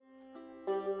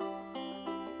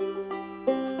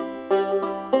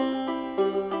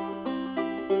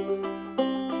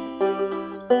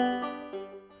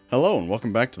Hello and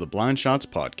welcome back to the Blind Shots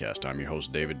Podcast. I'm your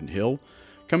host, David Hill,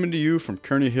 coming to you from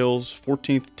Kearney Hills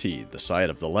 14th Tee, the site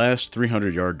of the last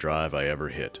 300-yard drive I ever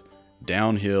hit.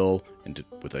 Downhill and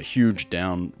with a huge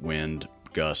downwind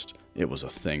gust, it was a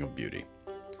thing of beauty.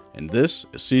 And this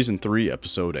is Season 3,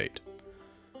 Episode 8.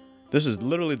 This is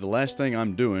literally the last thing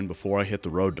I'm doing before I hit the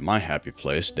road to my happy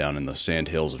place down in the sand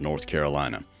hills of North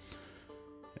Carolina.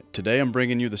 Today I'm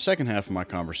bringing you the second half of my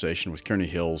conversation with Kearney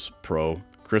Hills pro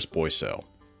Chris Boycell,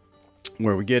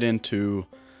 where we get into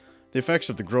the effects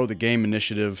of the Grow the Game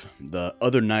initiative, the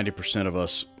other 90% of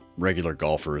us regular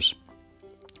golfers,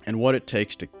 and what it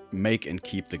takes to make and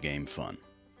keep the game fun.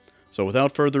 So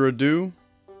without further ado,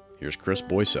 here's Chris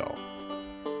Boycell.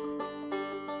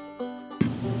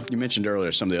 You mentioned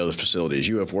earlier some of the other facilities.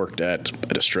 You have worked at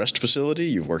a distressed facility.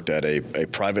 You've worked at a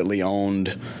privately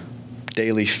owned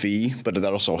daily fee, but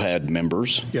that also had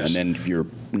members. Yes. And then you're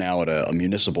now at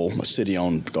a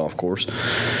city-owned golf course.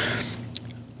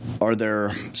 Are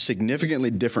there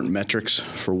significantly different metrics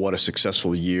for what a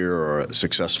successful year or a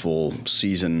successful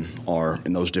season are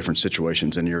in those different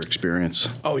situations in your experience?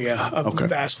 Oh, yeah, Okay.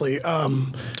 Vastly.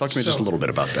 Talk to me just a little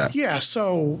bit about that. Yeah,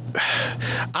 so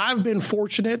I've been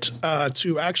fortunate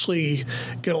to actually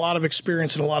get a lot of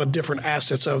experience in a lot of different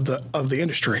assets of the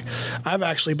industry. I've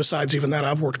actually, besides even that,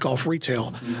 I've worked golf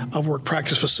retail. I've worked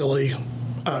practice facility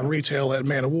retail at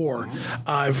Man of War.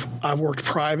 I've worked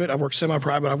private, I've worked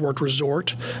semi-private, I've worked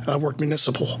resort, and I've worked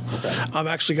municipal. Okay. I've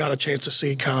actually got a chance to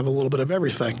see kind of a little bit of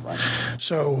everything. Right.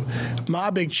 So my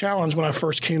big challenge when I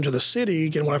first came to the city,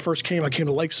 again, I came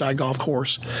to Lakeside Golf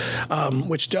Course,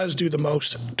 which does do the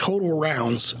most total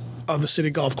rounds of the city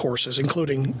golf courses,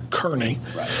 including Kearney.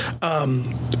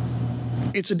 Right.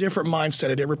 It's a different mindset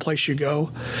at every place you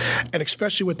go, and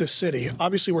especially with this city.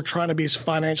 Obviously, we're trying to be as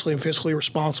financially and fiscally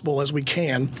responsible as we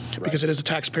can, right, because it is the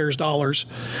taxpayers' dollars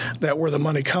where the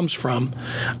money comes from.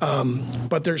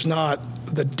 But there's not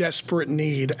the desperate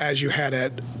need as you had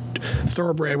at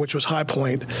Thoroughbred, which was High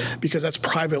Point, because that's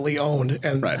privately owned.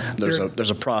 And right. There's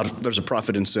a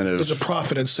profit incentive. There's a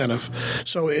profit incentive.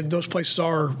 So those places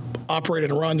are operated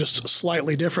and run just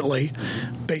slightly differently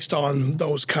based on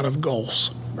those kind of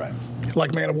goals. Right.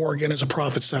 Like Man of War, again, is a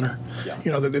profit center. Yeah.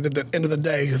 You know, at the end of the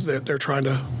day, they're trying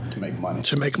to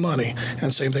make money.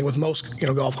 And same thing with most,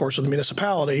 golf courses of the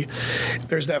municipality.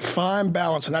 There's that fine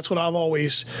balance, and that's what I've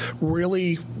always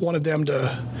really wanted them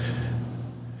to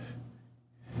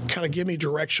kind of give me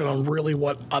direction on really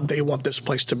what they want this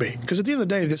place to be. Because at the end of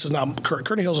the day, this is not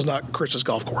Kearney Hills is not Chris's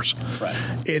golf course. Right.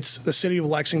 It's the city of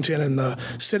Lexington and the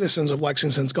citizens of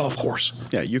Lexington's golf course.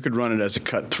 Yeah, you could run it as a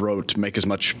cutthroat to make as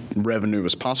much revenue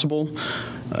as possible.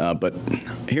 But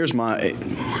here's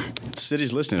the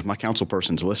city's listening. If my council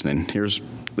person's listening, here's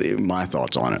my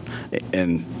thoughts on it.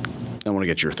 And I want to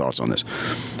get your thoughts on this.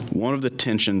 One of the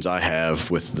tensions I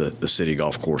have with the city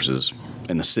golf courses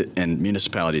and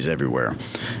municipalities everywhere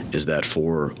is that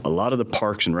for a lot of the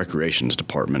parks and recreations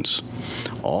departments,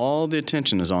 all the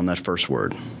attention is on that first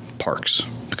word, parks,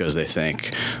 because they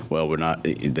think, well,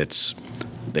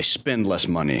 they spend less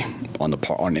money on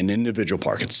an individual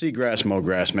park. It's seagrass, mow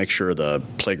grass, make sure the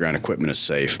playground equipment is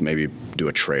safe, maybe do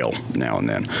a trail now and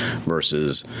then,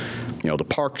 versus, the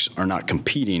parks are not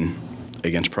competing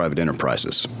against private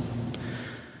enterprises.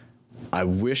 I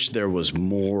wish there was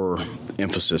more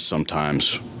emphasis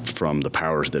sometimes from the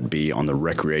powers that be on the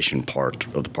recreation part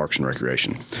of the parks and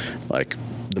recreation. Like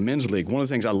the men's league, one of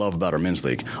the things I love about our men's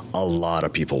league, a lot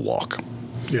of people walk.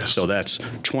 Yes. So that's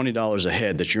 $20 a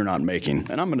head that you're not making.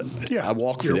 And I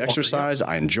walk for the exercise. Yeah.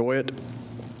 I enjoy it.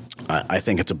 I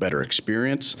think it's a better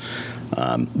experience,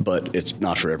 but it's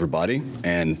not for everybody.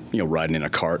 And, riding in a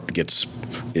cart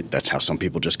that's how some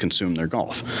people just consume their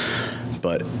golf.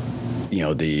 But,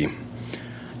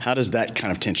 how does that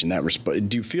kind of tension,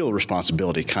 do you feel a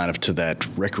responsibility kind of to that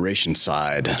recreation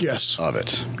side yes. of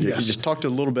it? Yes. You just talk a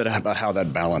little bit about how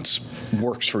that balance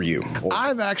works for you.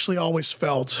 I've actually always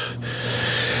felt,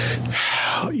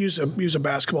 use a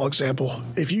basketball example,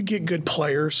 if you get good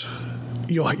players,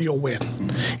 you'll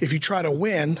win. If you try to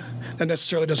win, that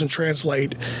necessarily doesn't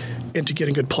translate into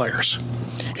getting good players.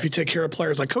 If you take care of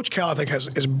players, like Coach Cal, I think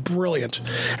is brilliant,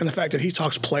 and the fact that he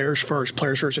talks players first,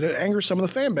 and it angers some of the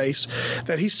fan base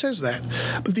that he says that.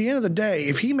 But at the end of the day,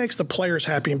 if he makes the players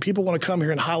happy and people want to come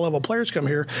here and high-level players come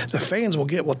here, the fans will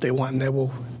get what they want and they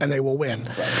will win.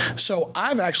 Right. So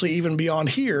I've actually, even beyond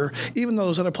here, even though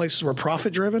those other places were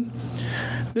profit-driven,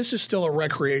 this is still a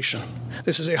recreation.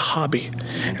 This is a hobby.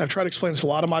 And I've tried to explain this to a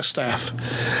lot of my staff.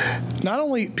 Not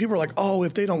only people are like, oh,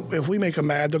 if we make them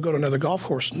mad, they'll go to another golf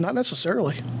course. Not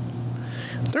necessarily.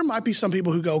 There might be some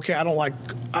people who go, okay, I don't like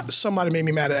somebody made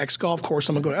me mad at X golf course,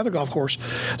 I'm going to go to other golf course.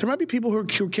 There might be people who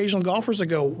are occasional golfers that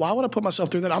go, why would I put myself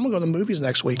through that? I'm going to go to the movies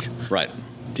next week. Right.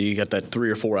 Do you got that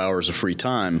 3 or 4 hours of free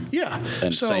time? Yeah.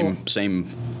 And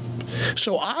same.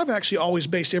 So I've actually always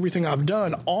based everything I've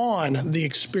done on the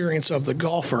experience of the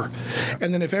golfer.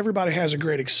 And then if everybody has a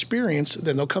great experience,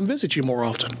 then they'll come visit you more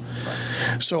often.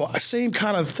 So same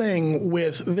kind of thing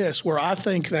with this, where I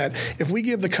think that if we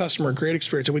give the customer a great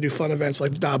experience and we do fun events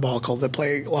like Diabolical that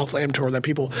play Lawful Am Tour that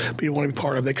people want to be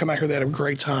part of, they come out here, they have a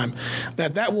great time,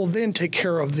 that will then take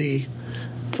care of the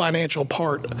financial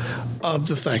part of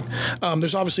the thing.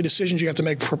 There's obviously decisions you have to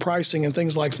make for pricing and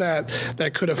things like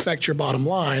that could affect your bottom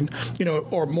line,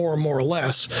 or more or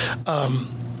less.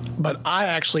 But I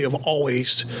actually have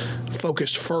always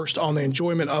focused first on the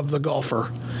enjoyment of the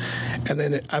golfer. And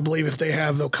then I believe if they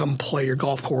have, they'll come play your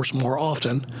golf course more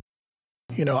often.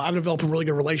 I've developed a really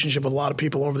good relationship with a lot of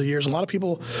people over the years. And a lot of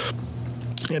people,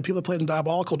 people that play in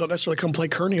Diabolical don't necessarily come play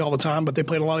Kearney all the time, but they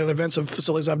played a lot of the events and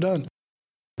facilities I've done.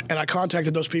 And I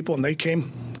contacted those people, and they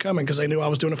came coming because they knew I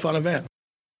was doing a fun event.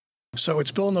 So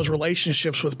it's building those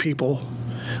relationships with people,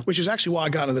 which is actually why I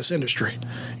got into this industry.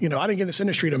 I didn't get in this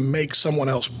industry to make someone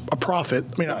else a profit.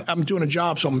 I mean, I'm doing a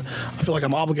job, so I feel like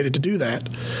I'm obligated to do that.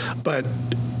 But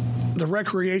the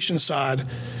recreation side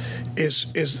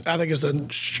is I think is the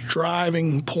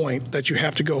driving point that you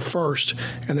have to go first,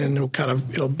 and then it'll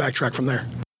backtrack from there.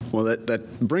 Well,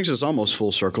 that brings us almost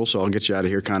full circle, so I'll get you out of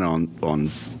here kind of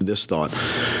on this thought.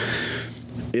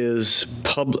 Is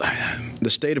the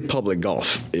state of public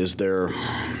golf, is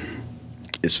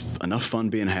enough fun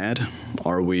being had?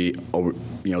 Are we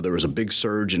there was a big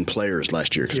surge in players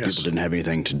last year because people didn't have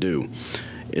anything to do.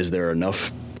 Is there enough,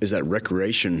 is that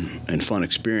recreation and fun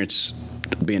experience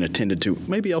being attended to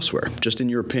maybe elsewhere, just in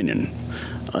your opinion,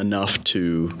 enough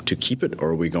to keep it?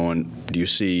 Or are we do you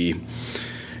see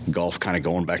golf kind of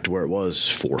going back to where it was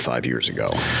 4 or 5 years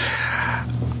ago?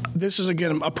 This is,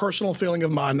 again, a personal feeling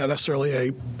of mine, not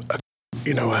necessarily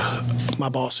my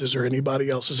boss's or anybody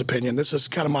else's opinion. This is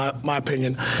kind of my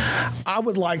opinion. I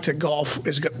would like that golf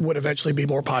would eventually be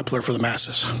more popular for the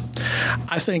masses.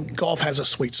 I think golf has a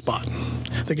sweet spot.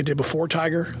 I think it did before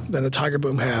Tiger, then the Tiger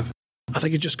boom have. I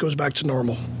think it just goes back to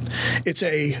normal. It's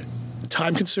a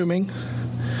time-consuming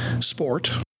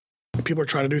sport. People are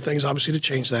trying to do things, obviously, to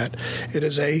change that. It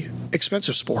is a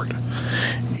expensive sport.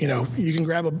 You can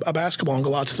grab a basketball and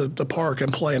go out to the park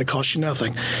and play, and it costs you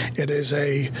nothing. It is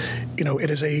a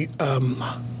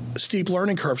steep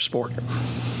learning curve sport.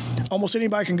 Almost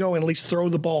anybody can go and at least throw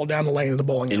the ball down the lane of the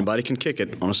bowling alley. Anybody can kick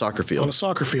it on a soccer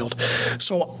field.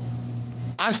 So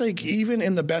I think even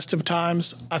in the best of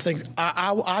times, I think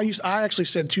I actually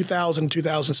said 2000,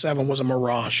 2007 was a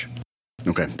mirage.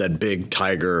 Okay, that big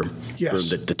Tiger,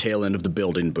 the tail end of the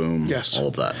building boom, all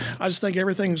of that. I just think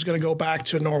everything's going to go back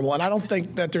to normal. And I don't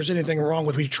think that there's anything wrong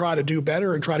with we try to do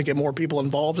better and try to get more people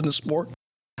involved in the sport.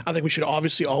 I think we should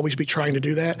obviously always be trying to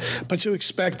do that. But to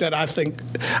expect that,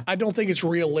 I don't think it's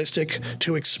realistic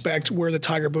to expect where the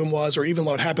Tiger boom was, or even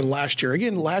what happened last year.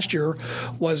 Again, last year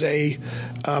was a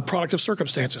product of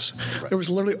circumstances. Right. There was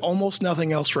literally almost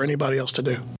nothing else for anybody else to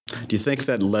do. Do you think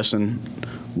that lesson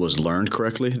was learned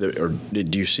correctly? Or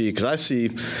did you see, because I see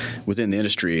within the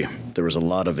industry, there was a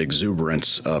lot of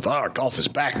exuberance of, golf is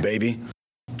back, baby.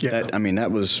 Yeah.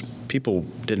 That was, people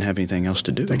didn't have anything else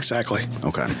to do. Exactly.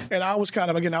 Okay. And I was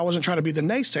I wasn't trying to be the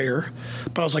naysayer,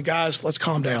 but I was like, guys, let's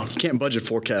calm down. You can't budget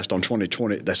forecast on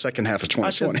 2020, the second half of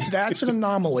 2020. I said, that's an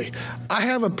anomaly. I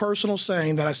have a personal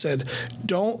saying that I said,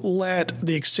 don't let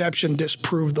the exception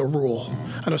disprove the rule.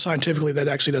 I know scientifically that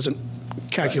actually doesn't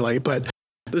calculate, but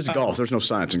this is golf. There's no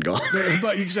science in golf.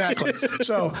 But exactly.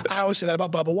 So I always say that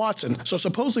about Bubba Watson. So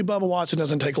supposedly Bubba Watson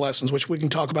doesn't take lessons, which we can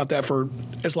talk about that for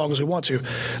as long as we want to.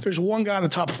 There's one guy in the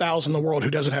top 1,000 in the world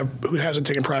who hasn't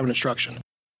taken private instruction.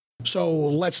 So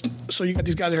you got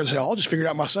these guys here that say, I'll just figure it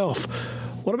out myself.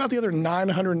 What about the other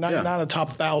 999 in the top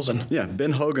 1,000? Yeah,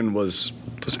 Ben Hogan was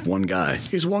one guy.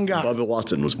 He's one guy. Bubba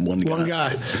Watson was one guy. One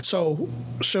guy. So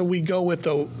we go with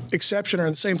the exception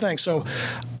or the same thing. So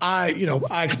my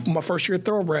first year at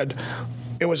Thoroughbred,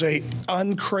 it was a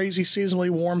uncrazy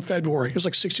seasonally warm February. It was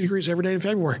like 60 degrees every day in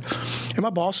February. And my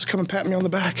boss is coming patting me on the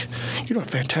back. You're doing a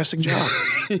fantastic job.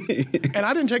 And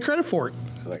I didn't take credit for it.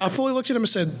 I fully looked at him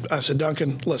and I said,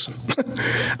 Duncan, listen.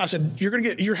 I said,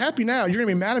 you're happy now. You're going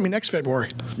to be mad at me next February.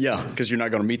 Yeah, because you're not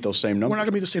going to meet those same numbers. We're not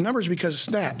going to meet the same numbers because it's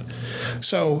that.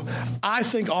 So I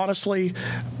think, honestly,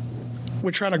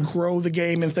 we're trying to grow the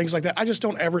game and things like that. I just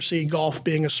don't ever see golf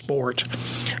being a sport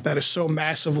that is so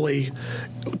massively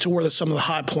to where some of the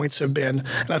high points have been.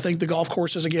 And I think the golf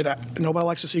courses, again, nobody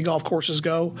likes to see golf courses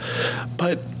go,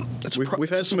 but We've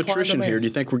had some attrition here. Do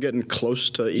you think we're getting close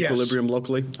to equilibrium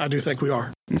locally? I do think we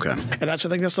are. Okay. And I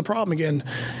think that's the problem. Again,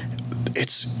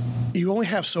 you only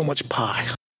have so much pie.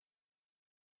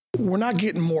 We're not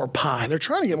getting more pie. They're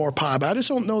trying to get more pie, but I just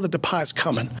don't know that the pie's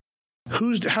coming.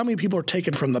 How many people are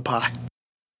taken from the pie?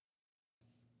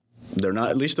 They're not.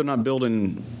 At least they're not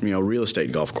building, real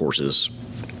estate golf courses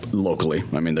locally.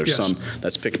 I mean, there's some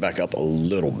that's picked back up a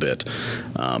little bit.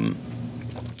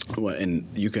 And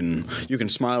you can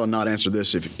smile and not answer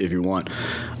this if you want.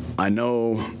 I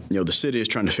know the city is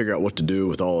trying to figure out what to do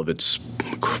with all of its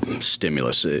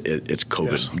stimulus, its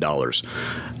COVID dollars.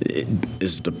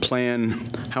 Is the plan?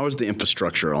 How is the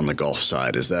infrastructure on the golf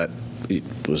side? Do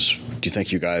you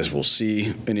think you guys will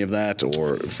see any of that,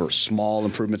 or for small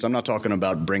improvements? I'm not talking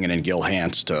about bringing in Gil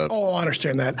Hance to. Oh, I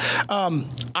understand that.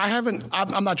 I haven't.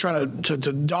 I'm not trying to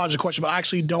dodge the question, but I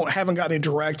actually haven't got any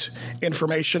direct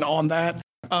information on that.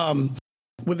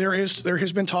 There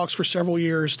has been talks for several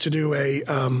years to do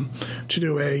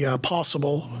a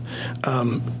possible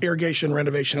irrigation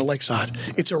renovation at Lakeside.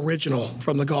 It's original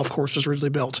from the golf course was originally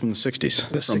built from the 60s.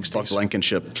 The 60s. Buck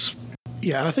Blankenship's.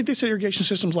 Yeah, and I think they said irrigation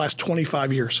systems last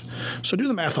 25 years. So do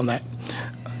the math on that.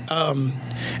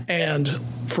 And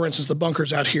for instance, the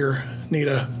bunkers out here need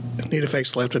a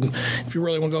facelift. And if you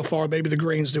really want to go far, maybe the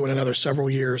greens do in another several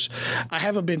years. I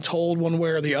haven't been told one way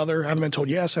or the other. I haven't been told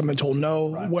yes, I haven't been told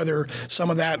no, whether some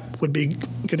of that would be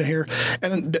good to hear.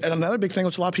 And another big thing,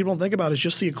 which a lot of people don't think about, is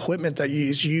just the equipment that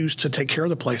is used to take care of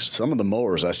the place. Some of the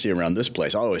mowers I see around this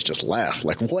place, I always just laugh.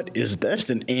 Like, what is this?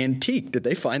 An antique? Did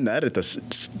they find that at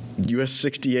the US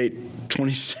 68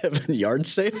 27 yard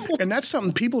sale? And that's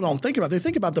something people don't think about. They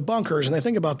think about the bunkers and they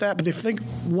think about that, but they think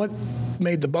what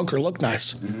made the bunker look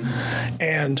nice. Mm-hmm.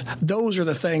 And those are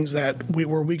the things that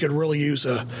where we could really use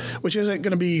which isn't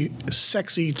going to be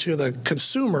sexy to the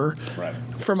consumer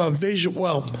from a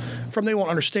visual, from they won't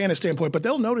understand a standpoint, but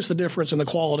they'll notice the difference in the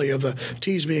quality of the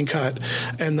tees being cut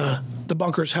and the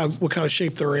bunkers, what kind of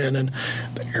shape they're in, and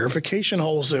the aerification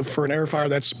holes for an airifier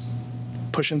that's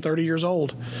pushing 30 years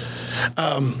old.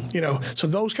 So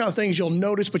those kind of things you'll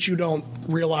notice, but you don't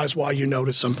realize why you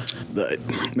notice them.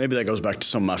 Maybe that goes back to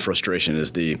some of my frustration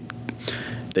is they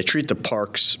treat the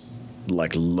parks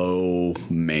like low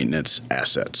maintenance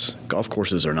assets. Golf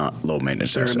courses are not low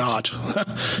maintenance assets. They're not.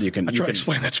 I try to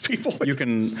explain that to people. You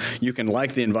can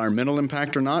like the environmental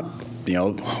impact or not.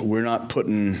 We're not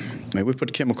putting, maybe we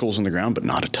put chemicals in the ground, but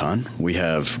not a ton. We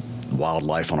have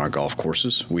wildlife on our golf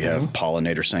courses. We have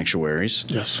pollinator sanctuaries.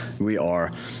 Yes. We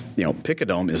are,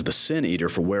 Picadome is the sin eater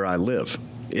for where I live.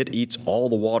 It eats all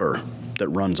the water that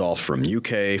runs off from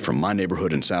UK, from my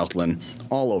neighborhood in Southland,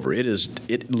 all over.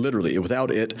 It literally,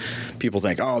 without it, people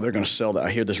think, oh, they're going to sell that.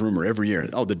 I hear this rumor every year.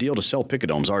 Oh, the deal to sell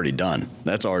Picadome's already done.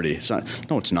 That's already signed.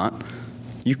 No, it's not.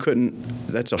 You couldn't,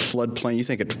 that's a floodplain. You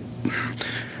think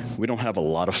we don't have a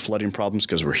lot of flooding problems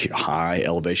because we're high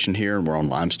elevation here and we're on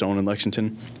limestone in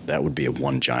Lexington. That would be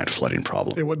one giant flooding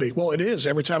problem. It would be. Well, it is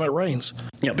every time it rains.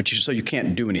 Yeah, but so you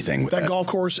can't do anything with that. That golf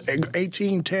course,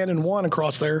 18, 10, and 1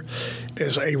 across there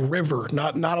is a river,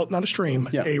 not a stream,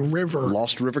 a river.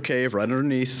 Lost River Cave right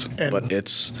underneath, but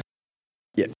it's,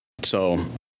 so...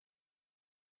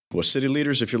 Well, city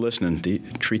leaders, if you're listening,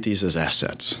 treat these as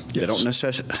assets. Yes. They don't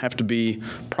necessarily have to be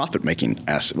profit-making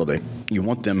assets. Well, you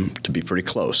want them to be pretty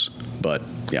close. But,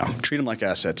 treat them like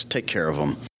assets. Take care of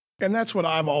them. And that's what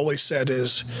I've always said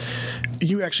is,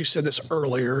 you actually said this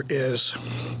earlier, is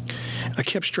I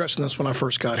kept stressing this when I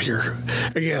first got here.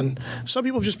 Again, some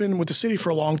people have just been with the city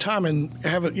for a long time and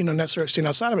haven't, necessarily seen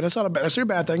outside of it. That's their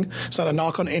bad thing. It's not a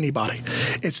knock on anybody.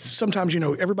 It's sometimes,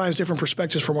 everybody has different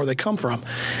perspectives from where they come from.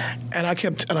 And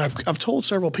I've told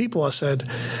several people, I said,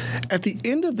 at the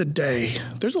end of the day,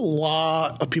 there's a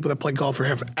lot of people that play golf who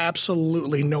have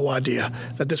absolutely no idea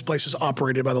that this place is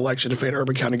operated by the Lexington Fayette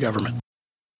Urban County government.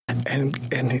 And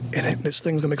this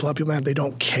thing's going to make a lot of people mad. They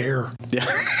don't care. Yeah,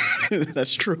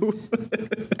 that's true.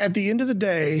 At the end of the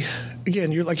day,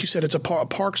 again, like you said, it's a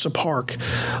park's a park.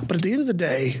 But at the end of the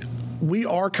day, we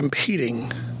are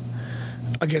competing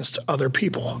against other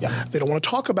people. Yeah. They don't want to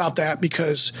talk about that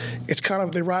because it's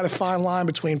they ride a fine line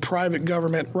between private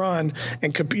government run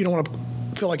and you don't want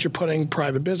to feel like you're putting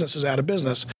private businesses out of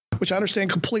business. Which I understand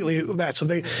completely that. So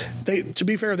they to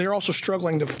be fair, they're also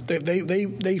struggling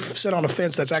they sit on a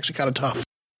fence that's actually kind of tough,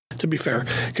 to be fair.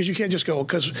 Because you can't just go,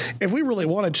 because if we really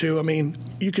wanted to,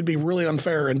 you could be really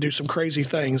unfair and do some crazy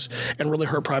things and really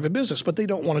hurt private business, but they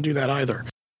don't want to do that either.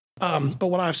 But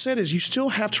what I've said is you still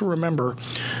have to remember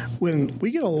when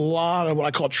we get a lot of what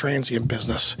I call transient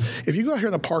business. If you go out here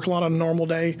in the parking lot on a normal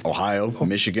day. Ohio,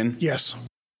 Michigan. Yes.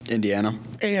 Indiana.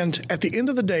 And at the end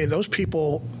of the day, those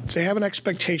people, they have an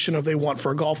expectation of they want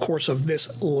for a golf course of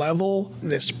this level,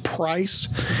 this price.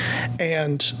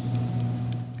 And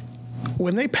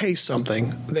when they pay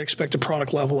something, they expect a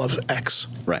product level of X.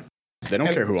 Right. They don't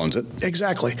care who owns it.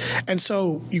 Exactly. And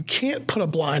so you can't put a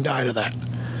blind eye to that.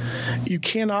 You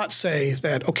cannot say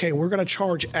that, okay, we're going to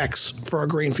charge X for a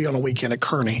green fee on a weekend at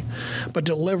Kearney, but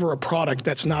deliver a product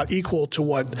that's not equal to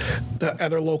what the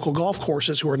other local golf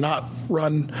courses who are not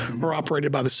run or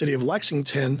operated by the city of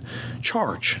Lexington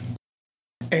charge.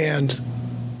 And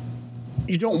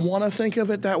you don't want to think of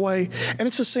it that way. And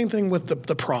it's the same thing with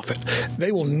the profit.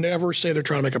 They will never say they're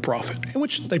trying to make a profit, in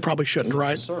which they probably shouldn't,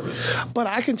 right? Service. But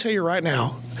I can tell you right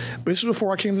now, this is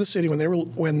before I came to the city,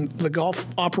 when the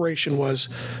golf operation was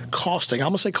costing. I'm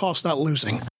going to say cost, not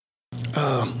losing.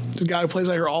 The guy who plays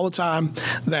out here all the time,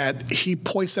 that he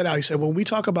points that out. He said, when we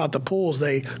talk about the pools,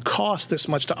 they cost this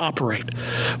much to operate.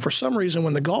 For some reason,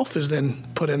 when the golf is then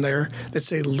put in there, that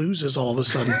say loses all of a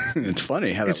sudden. It's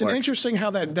funny how that works. It's interesting how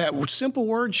that simple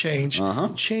word change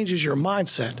changes your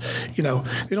mindset. You know,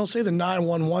 they don't say the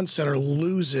 911 center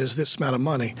loses this amount of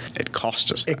money. It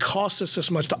costs us that. It costs us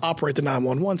this much to operate the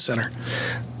 911 center.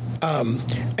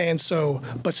 And so,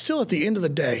 but still at the end of the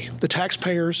day, the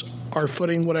taxpayers are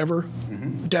footing whatever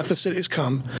deficit has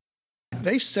come.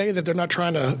 They say that they're not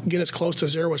trying to get as close to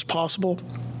zero as possible.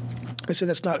 They say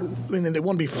that's not, I mean, they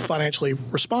want to be financially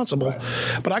responsible. Right.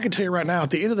 But I can tell you right now, at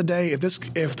the end of the day,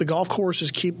 if the golf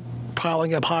courses keep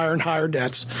piling up higher and higher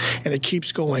debts and it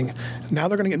keeps going, now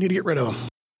they're going to need to get rid of them.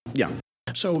 Yeah.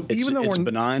 So even though it's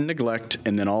benign neglect,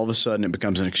 and then all of a sudden it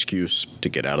becomes an excuse to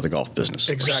get out of the golf business,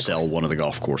 exactly, or sell one of the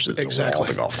golf courses, exactly, or all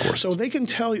the golf courses. So they can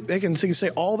say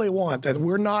all they want that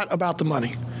we're not about the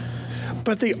money,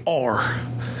 but they are,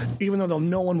 even though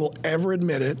no one will ever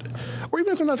admit it, or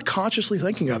even if they're not consciously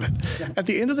thinking of it. Yeah. At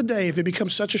the end of the day, if it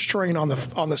becomes such a strain on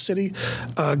the city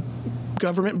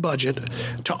government budget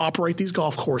to operate these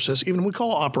golf courses, even we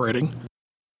call it operating,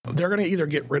 they're going to either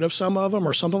get rid of some of them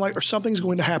or something's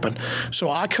going to happen. So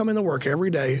I come into work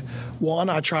every day. One,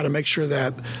 I try to make sure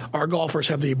that our golfers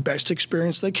have the best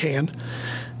experience they can,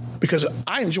 because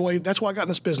that's why I got in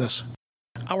this business.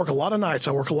 I work a lot of nights.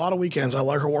 I work a lot of weekends. I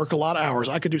like to work a lot of hours.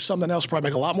 I could do something else,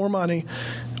 probably make a lot more money,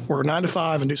 work 9 to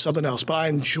 5 and do something else. But I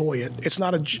enjoy it. It's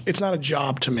not a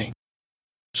job to me.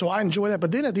 So I enjoy that.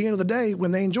 But then at the end of the day,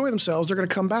 when they enjoy themselves, they're going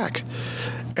to come back.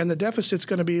 And the deficit's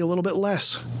going to be a little bit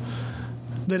less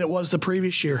than it was the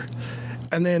previous year,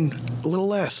 and then a little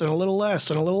less and a little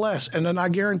less and a little less. And then I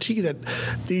guarantee that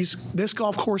this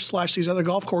golf course / these other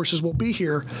golf courses will be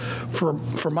here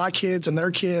for my kids and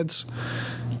their kids,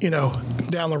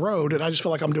 down the road. And I just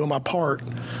feel like I'm doing my part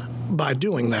by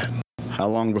doing that. How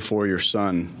long before your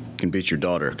son can beat your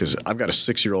daughter? Because I've got a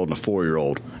 6-year-old and a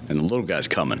 4-year-old, and the little guy's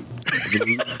coming.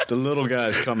 The little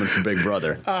guy's coming for Big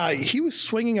Brother. He was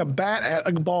swinging a bat at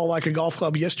a ball like a golf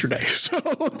club yesterday.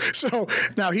 So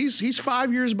now he's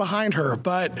 5 years behind her,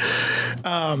 but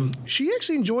she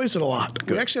actually enjoys it a lot.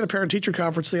 Good. We actually had a parent-teacher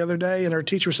conference the other day, and her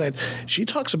teacher said she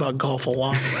talks about golf a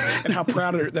lot and how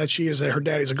proud that she is that her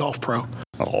daddy's a golf pro.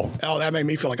 Oh, that made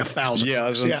me feel like 1,000. Yeah, I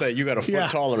was going to say, you got a foot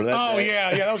taller. That day.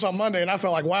 Yeah, that was on Monday, and I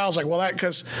felt like, wow. I was like, well,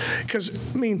 because,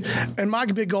 I mean, and my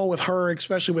big goal with her,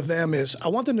 especially with them, is I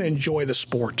want them to enjoy the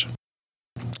sport.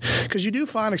 Because you do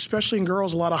find, especially in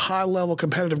girls, a lot of high-level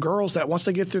competitive girls that once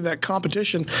they get through that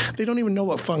competition, they don't even know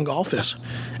what fun golf is,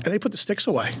 and they put the sticks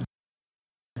away.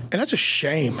 And that's a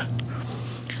shame.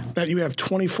 That you have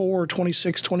 24,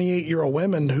 26, 28-year-old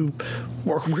women who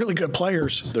were really good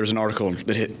players. There's an article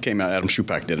that came out. Adam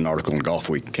Schupak did an article in Golf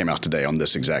Week, came out today on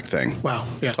this exact thing. Wow.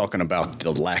 Yeah. Talking about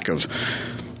the lack of,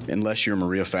 unless you're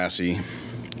Maria Fassi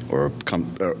or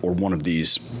one of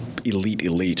these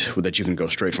elite that you can go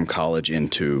straight from college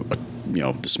into,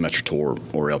 the Symetra Tour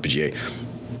or LPGA.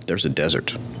 There's a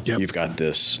desert. Yep. You've got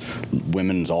this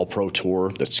women's all-pro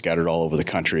tour that's scattered all over the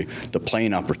country. The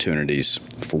playing opportunities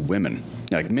for women.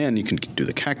 Like men, you can do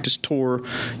the Cactus Tour.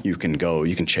 You can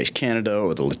Chase Canada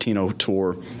or the Latino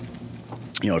Tour.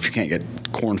 If you can't get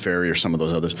Korn Ferry or some of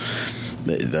those others,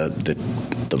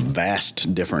 the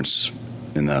vast difference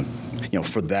in the,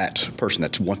 for that person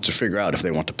that wants to figure out if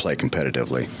they want to play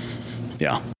competitively.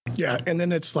 Yeah. Yeah, and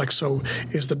then it's like, so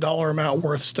is the dollar amount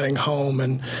worth staying home?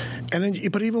 And then,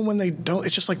 but even when they don't,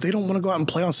 it's just like they don't want to go out and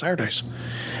play on Saturdays.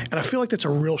 And I feel like that's a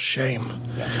real shame.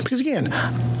 Yeah. Because again,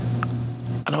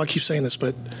 I know I keep saying this,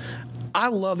 but I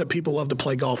love that people love to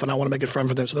play golf, and I want to make it fun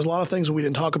for them. So there's a lot of things that we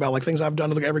didn't talk about, like things I've done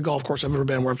to every golf course I've ever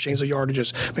been, where I've changed the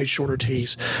yardages, made shorter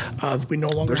tees. We no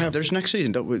longer have. There's next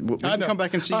season. We can come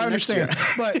back and see. I you understand,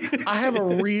 next year. but I have a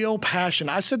real passion.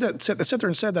 I sat there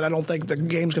and said that I don't think the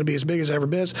game's going to be as big as it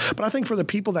ever is, but I think for the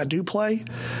people that do play,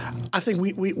 I think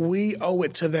we owe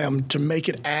it to them to make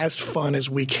it as fun as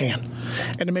we can,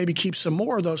 and to maybe keep some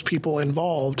more of those people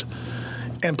involved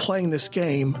and playing this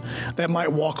game that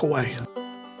might walk away.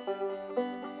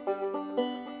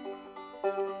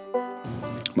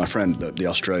 My friend, the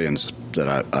Australians that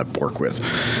I work with,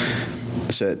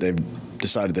 said they've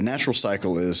decided the natural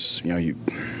cycle is, even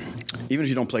if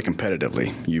you don't play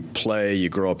competitively, you play, you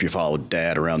grow up, you follow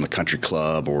dad around the country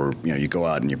club, or you go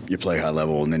out and you play high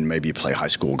level, and then maybe you play high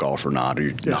school golf or not, or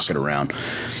you knock it around,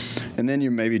 and then you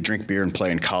maybe drink beer and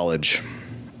play in college.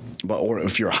 Or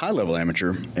if you're a high-level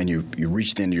amateur and you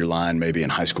reach the end of your line, maybe in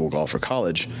high school golf or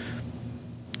college,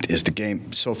 is the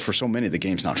game. So for so many, the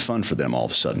game's not fun for them all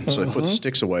of a sudden. So they put the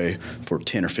sticks away for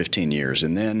 10 or 15 years,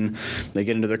 and then they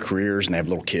get into their careers and they have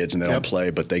little kids and they don't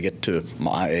play, but they get to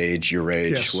my age, your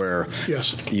age, where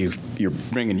you're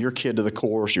bringing your kid to the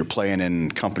course, you're playing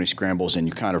in company scrambles, and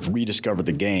you kind of rediscover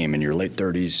the game in your late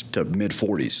 30s to mid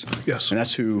 40s. Yes. And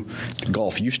that's who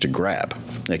golf used to grab.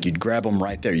 Like you'd grab them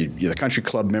right there. The country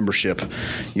club membership,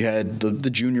 you had the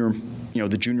junior,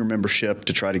 the junior membership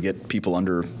to try to get people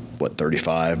under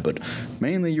 35, but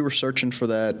mainly you were searching for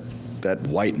that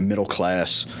white middle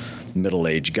class,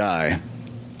 middle-aged guy,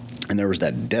 and there was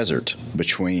that desert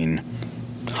between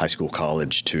high school,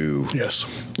 college to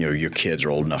your kids are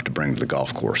old enough to bring to the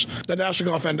golf course. The National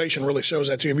Golf Foundation really shows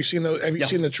that too. Have you seen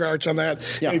the charts on that?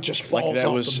 Yeah. It just falls that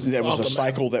off was the, that was off a the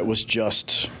cycle that was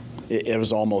just it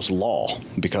was almost law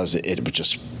because it was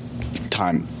just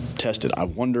time tested. I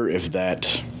wonder if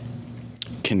that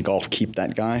can golf keep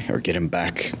that guy or get him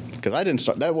back. Because I didn't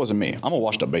start. That wasn't me. I'm a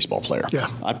washed-up baseball player. Yeah.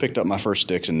 I picked up my first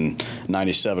sticks in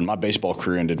 '97. My baseball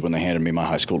career ended when they handed me my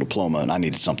high school diploma, and I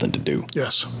needed something to do.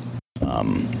 Yes.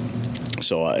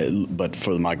 But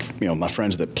for my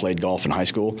friends that played golf in high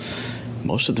school,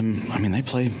 most of them, they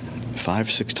play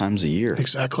 5-6 times a year.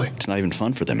 Exactly. It's not even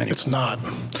fun for them anymore. It's not.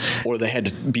 Or they had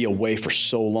to be away for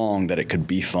so long that it could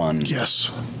be fun.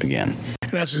 Yes. Again.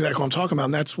 And that's exactly what I'm talking about.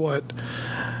 And that's why,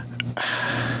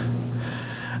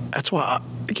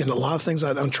 again, a lot of things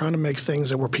I'm trying to make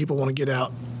things that where people want to get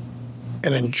out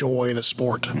and enjoy the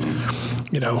sport, and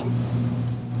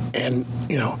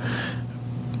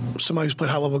somebody who's played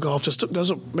high level golf just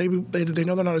doesn't. Maybe they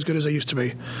know they're not as good as they used to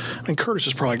be. Curtis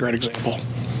is probably a great example.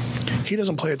 He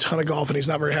doesn't play a ton of golf, and he's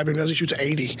not very happy because he shoots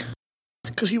 80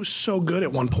 because he was so good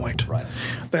at one point. Right.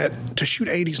 That to shoot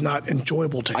 80 is not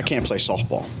enjoyable to him. I can't play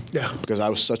softball. Yeah. Because I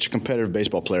was such a competitive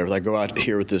baseball player. I go out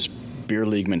here with this beer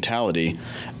league mentality,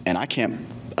 and I'm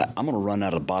going to run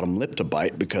out of bottom lip to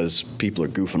bite because people are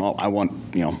goofing off.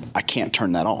 I can't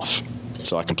turn that off.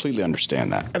 So I completely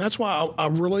understand that. And that's why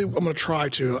I'm going to try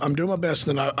to. I'm doing my best,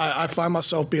 and then I find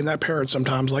myself being that parent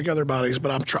sometimes, like other buddies,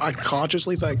 but I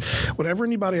consciously think, whenever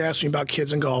anybody asks me about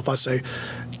kids and golf, I say,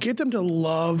 get them to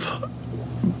love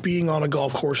being on a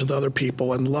golf course with other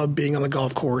people and love being on the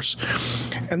golf course.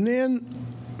 And then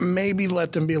maybe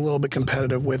let them be a little bit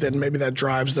competitive with it, and maybe that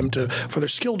drives them for their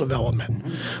skill development.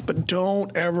 Mm-hmm. But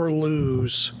don't ever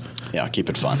lose. Yeah, keep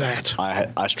it fun. That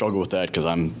I struggle with that because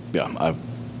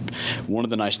one of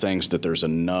the nice things that there's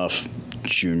enough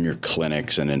junior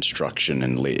clinics and instruction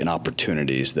and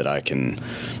opportunities that I can,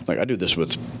 I do this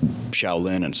with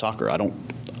Shaolin and soccer.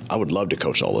 I would love to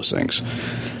coach all those things,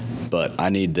 but I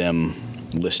need them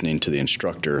listening to the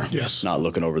instructor, not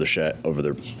looking over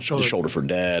their shoulder for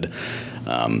dad.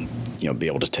 Be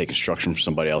able to take instruction from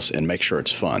somebody else and make sure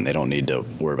it's fun. They don't need to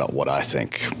worry about what I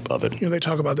think of it. They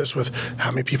talk about this with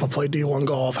how many people play D1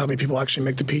 golf, how many people actually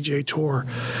make the PGA Tour.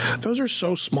 Those are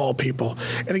so small people.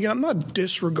 And again, I'm not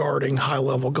disregarding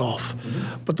high-level golf,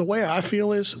 but the way I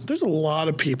feel is there's a lot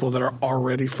of people that are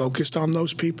already focused on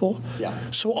those people. Yeah.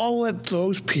 So I'll let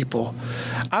those people.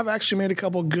 I've actually made a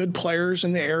couple good players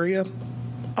in the area.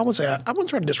 I wouldn't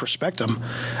try to disrespect them.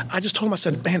 I just told him, I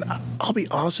said, man, I'll be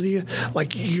honest with you,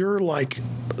 you're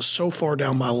so far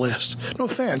down my list. No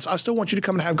offense. I still want you to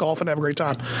come and have golf and have a great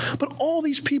time. But all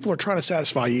these people are trying to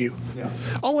satisfy you. Yeah.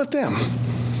 I'll let them.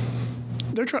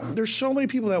 There's so many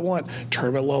people that want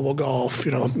tournament level golf,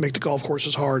 make the golf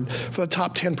courses hard for the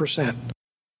top 10%.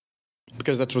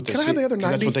 Because that's what they Can I have the other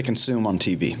 90? That's what they consume on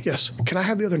TV. Yes. Can I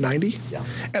have the other 90? Yeah.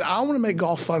 And I want to make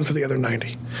golf fun for the other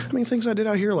 90. Things I did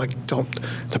out here,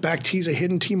 the back tee's a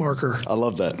hidden tee marker. I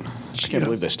love that. I can't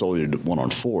believe they stole your one on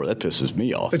 4. That pisses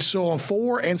me off. It's still on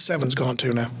 4 and 7's gone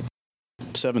too now.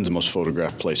 7's the most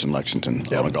photographed place in Lexington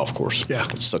on a golf course. Yeah.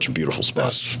 It's such a beautiful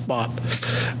spot. That spot.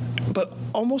 But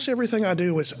almost everything I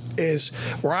do is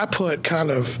where I put kind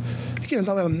of, again,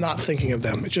 not that I'm not thinking of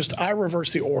them. It's just I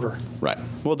reverse the order. Right.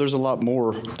 Well, there's a lot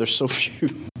more. There's so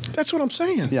few. That's what I'm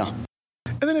saying. Yeah.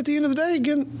 And then at the end of the day,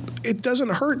 again, it doesn't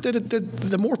hurt that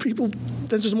the more people,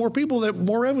 there's more people, that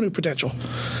more revenue potential,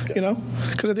 you know?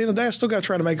 Because at the end of the day, I still got to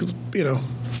try to make, you know.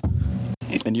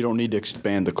 And you don't need to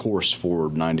expand the course for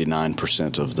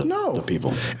 99% of the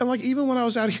people. And like even when I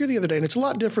was out here the other day, and it's a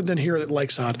lot different than here at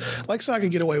Lakeside. Lakeside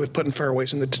could get away with putting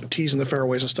fairways and the tees in the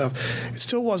fairways and stuff. It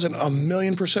still wasn't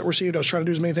 1,000,000% received. I was trying to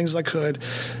do as many things as I could.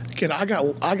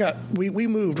 Again, we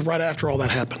moved right after all that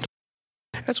happened.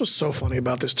 That's what's so funny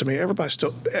about this to me. Everybody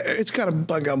still, it's kind of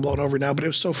gotten blown over now, but it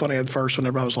was so funny at first when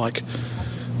everybody was like,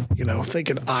 you know,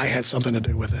 thinking I had something to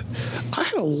do with it. I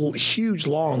had a huge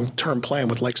long-term plan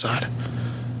with Lakeside.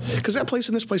 Because that place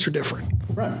and this place are different.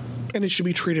 Right. And it should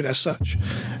be treated as such.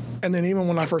 And then even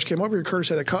when I first came over here, Curtis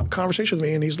had a conversation with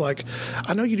me, and he's like,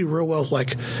 I know you do real well,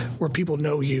 like, where people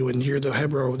know you and you're the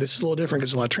head bro. This is a little different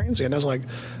because it's a lot of transient. And I was like,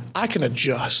 I can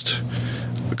adjust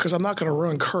because I'm not going to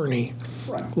run Kearney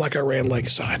like I ran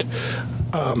Lakeside.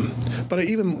 But I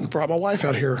even brought my wife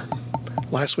out here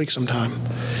last week sometime,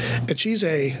 and she's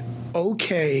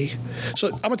okay. So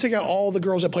I'm going to take out all the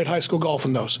girls that played high school golf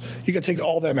in those. You got to take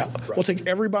all them out. Right. We'll take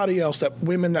everybody else,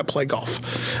 women that play golf.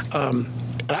 And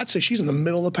I'd say she's in the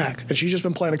middle of the pack, and she's just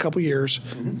been playing a couple years,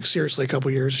 seriously a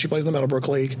couple years. She plays in the Meadowbrook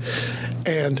League.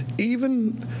 And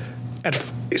even at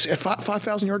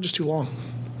 5,000 yards is too long.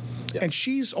 Yeah. And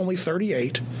she's only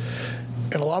 38,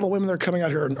 and a lot of women that are coming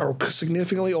out here are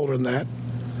significantly older than that.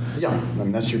 Yeah, I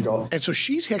mean, that's your goal. And so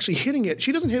she's actually hitting it.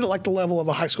 She doesn't hit it like the level of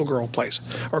a high school girl plays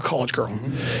or a college girl.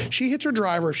 Mm-hmm. She hits her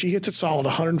driver, if she hits it solid,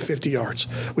 150 yards,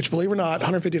 which, believe it or not,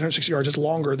 150, 160 yards is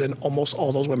longer than almost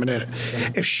all those women hit it. Yeah.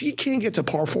 If she can't get to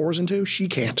par fours and two, she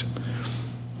can't.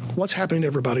 What's happening to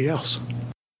everybody else?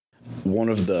 One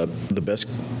of the best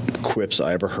quips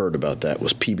I ever heard about that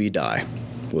was PB Dye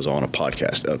was on a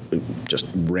podcast, just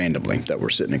randomly, that were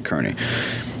sitting in Kearney.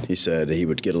 He said he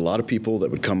would get a lot of people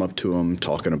that would come up to him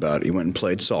talking about, he went and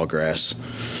played Sawgrass,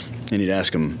 and he'd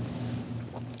ask him,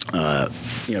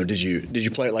 did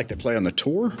you play it like they play on the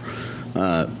tour?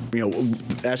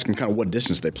 Ask them kind of what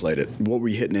distance they played it. What were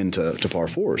you hitting into par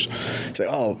fours?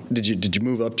 Say, did you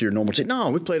move up to your normal team? No,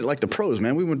 we played it like the pros,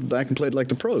 man. We went back and played it like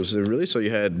the pros. Really? So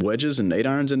you had wedges and 8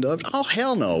 irons and ups? Oh,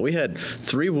 hell no. We had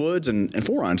 3 woods and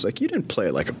 4 irons. Like, you didn't play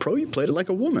it like a pro. You played it like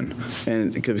a woman.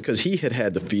 And because he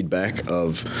had the feedback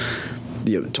of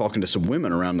talking to some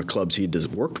women around the clubs he'd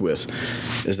worked with,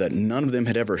 is that none of them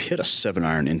had ever hit a 7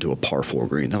 iron into a par 4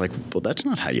 green. They're like, well, that's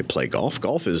not how you play golf.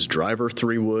 Golf is driver,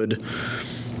 3 wood,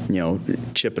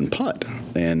 chip and putt.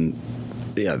 And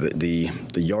yeah, the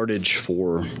yardage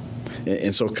for,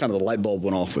 and so kind of the light bulb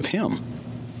went off with him.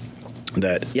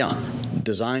 That,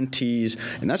 design tees,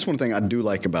 and that's one thing I do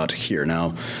like about here.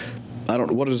 Now,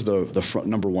 what is the front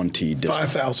number 1 tee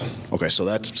distance? 5,000. Okay, so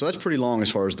that's pretty long as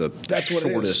far as the that's what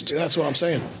shortest. It is. That's what I'm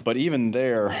saying. But even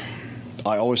there,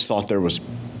 I always thought there was,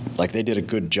 like, they did a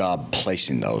good job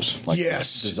placing those. Like,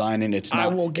 yes. Designing, it's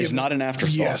not an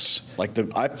afterthought. Yes. Like,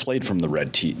 I played from the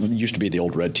red tee. It used to be the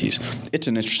old red tees. It's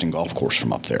an interesting golf course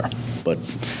from up there. But,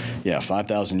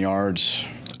 5,000 yards.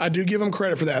 I do give them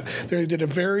credit for that. They did a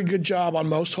very good job on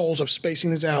most holes of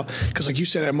spacing these out because, like you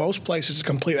said, at most places, it's a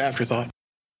complete afterthought.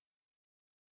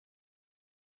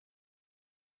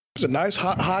 There's a nice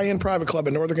high-end private club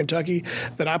in Northern Kentucky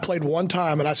that I played one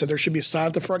time, and I said there should be a sign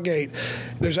at the front gate.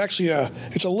 There's actually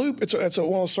it's a loop. It's one of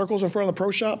those circles in front of the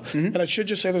pro shop, and it should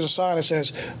just say there's a sign that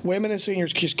says women and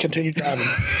seniors continue driving.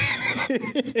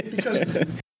 Because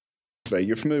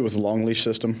you're familiar with the long leash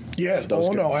system? Yeah.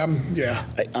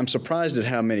 I'm surprised at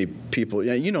how many people.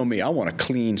 You know me. I want a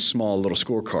clean, small little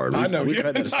scorecard. I know. We've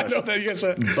had that discussion. I know that. Yes,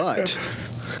 but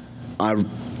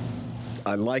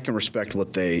I like and respect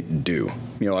what they do.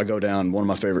 I go down, one of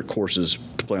my favorite courses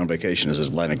to play on vacation is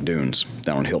Atlantic Dunes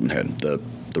down on Hilton Head, the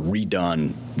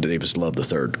redone Davis Love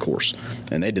III course.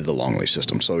 And they did the long leash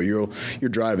system. So you're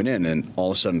driving in, and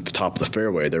all of a sudden at the top of the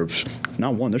fairway, there's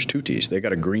not one, there's 2 tees. They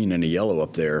got a green and a yellow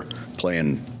up there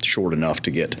playing short enough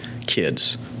to get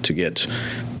kids, to get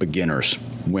beginners,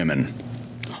 women,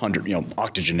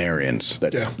 octogenarians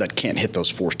that can't hit those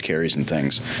forced carries and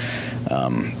things.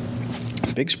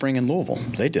 Big Spring in Louisville,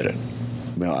 they did it.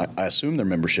 I assume their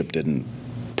membership didn't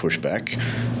push back,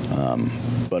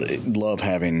 but love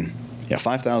having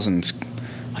 5,000.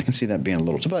 I can see that being a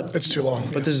little, but it's too long.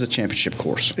 But this is a championship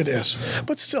course. It is,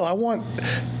 but still, I want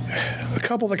a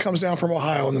couple that comes down from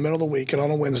Ohio in the middle of the week and on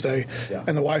a Wednesday,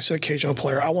 and the wife's an occasional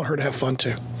player. I want her to have fun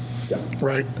too. Yeah.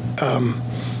 Right.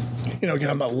 Again,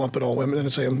 I'm not lumping all women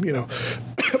and saying,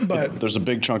 but There's a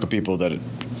big chunk of people that,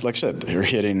 like I said, they're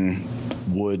hitting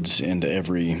woods into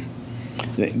every.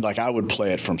 Like I would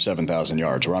play it from 7,000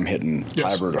 yards, where I'm hitting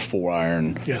hybrid or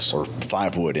 4-iron or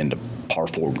 5-wood into par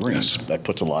 4 greens. Yes. That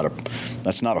puts a lot of.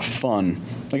 That's not a fun.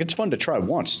 Like it's fun to try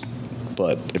once,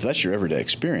 but if that's your everyday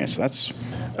experience, that's.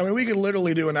 I mean, we could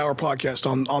literally do an hour podcast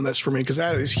on this for me, because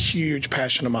that is a huge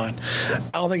passion of mine.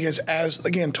 I don't think it's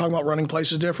again, talking about running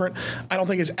places different, I don't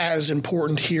think it's as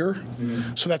important here.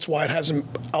 Mm-hmm. So that's why it hasn't,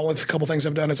 only a couple things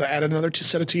I've done is I added another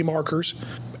set of tee markers,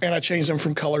 and I changed them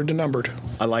from colored to numbered.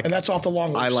 And that's off the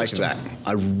long I like system. that.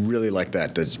 I really like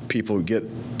that people get,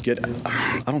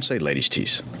 I don't say ladies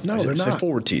tees. No, they're not. Say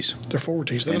forward tees. They're forward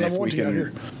tees. They're the number one tee out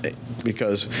here.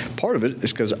 Because part of it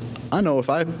is because I know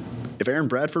if Aaron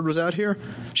Bradford was out here,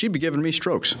 she'd be giving me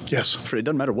strokes. Yes. It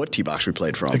doesn't matter what tee box we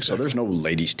played from. Exactly. So there's no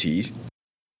ladies' tee.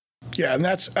 Yeah, and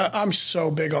that's I'm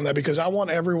so big on that, because I want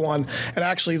everyone. And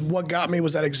actually, what got me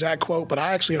was that exact quote, but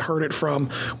I actually had heard it from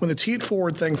when the Tee It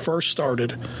Forward thing first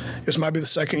started. It might be the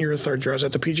second year or third year. I was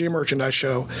at the PGA Merchandise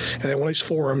Show, and they had one of these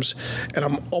forums, and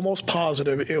I'm almost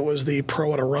positive it was the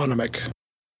pro at Aronimink.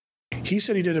 He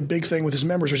said he did a big thing with his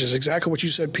members, which is exactly what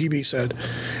you said, PB said.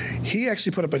 He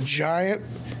actually put up a giant.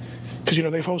 Because,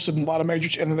 they've hosted a lot of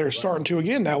majors, and then they're starting to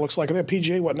again now. Looks like they're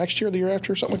PGA, next year, the year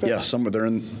after, something like that? Yeah, somewhere they're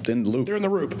in the loop. They're in the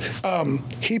loop.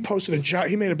 He posted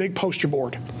he made a big poster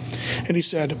board, and he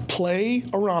said, play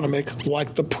Aronimink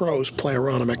like the pros play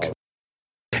Aronimink.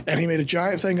 And he made a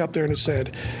giant thing up there, and it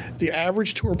said, the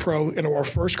average tour pro into our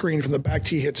first green from the back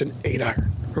tee hits an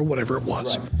 8-iron, or whatever it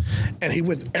was. Right. And he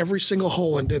went every single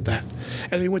hole and did that.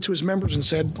 And then he went to his members and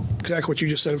said exactly what you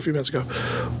just said a few minutes ago.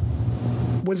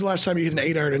 When's the last time you hit an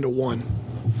 8-iron into 1?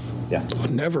 Yeah. Oh,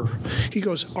 never. He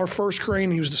goes, our first green,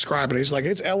 he was describing it. He's like,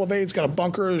 it's elevated, it's got a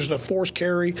bunker, there's a forced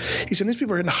carry. He said, these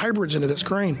people are hitting hybrids into this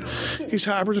green. He's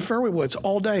hybrids and fairway woods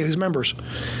all day, his members.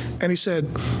 And he said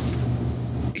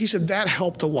that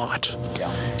helped a lot.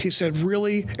 Yeah. He said,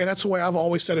 really, and that's the way I've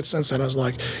always said it since then. I was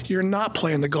like, you're not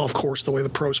playing the golf course the way the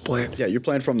pros play it. Yeah, you're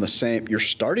playing from you're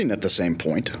starting at the same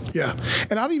point. Yeah,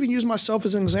 and I'd even use myself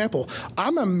as an example.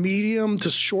 I'm a medium to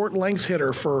short length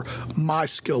hitter for my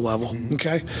skill level,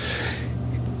 okay?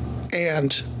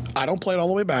 And I don't play it all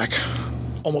the way back,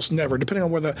 almost never, depending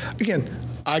on again,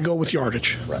 I go with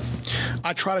yardage. Right.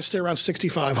 I try to stay around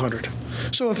 6,500.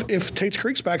 So if Tate's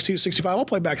Creek's back to 65, I'll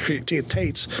play back to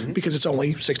Tate's because it's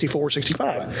only 64, 65.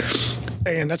 Right.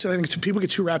 And that's the thing. People get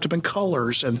too wrapped up in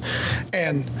colors.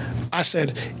 And I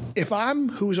said, if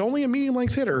who's only a medium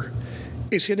length hitter,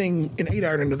 is hitting an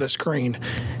 8-iron into this green,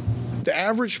 the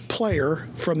average player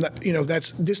from that,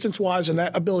 that's distance-wise in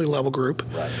that ability level group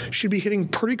should be hitting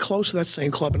pretty close to that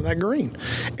same club into that green.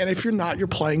 And if you're not, you're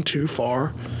playing too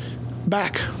far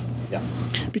back. Yeah.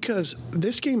 Because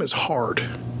this game is hard,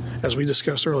 as we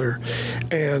discussed earlier,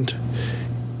 and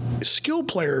skilled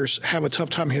players have a tough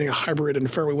time hitting a hybrid in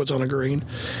fairway woods on a green.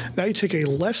 Now you take a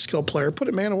less skilled player, put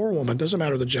it man or woman, doesn't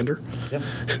matter the gender. Yep.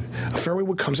 A fairway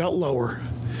wood comes out lower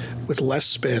with less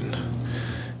spin.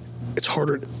 It's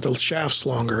harder, the shaft's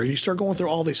longer. You start going through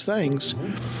all these things,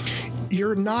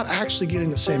 you're not actually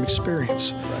getting the same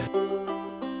experience.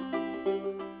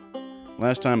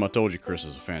 Last time I told you Chris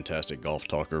is a fantastic golf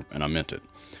talker, and I meant it.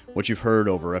 What you've heard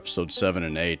over episodes 7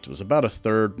 and 8 was about a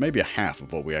third, maybe a half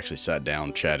of what we actually sat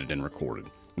down, chatted, and recorded.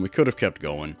 And we could have kept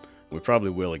going. We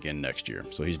probably will again next year,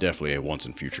 so he's definitely a once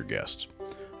and future guest.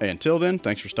 Hey, until then,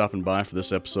 thanks for stopping by for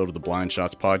this episode of the Blind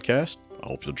Shots Podcast. I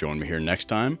hope you'll join me here next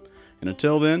time. And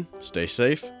until then, stay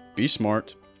safe, be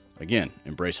smart. Again,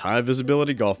 embrace high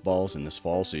visibility golf balls in this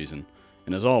fall season.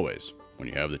 And as always, when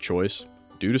you have the choice,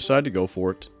 do decide to go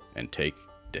for it and take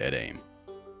dead aim.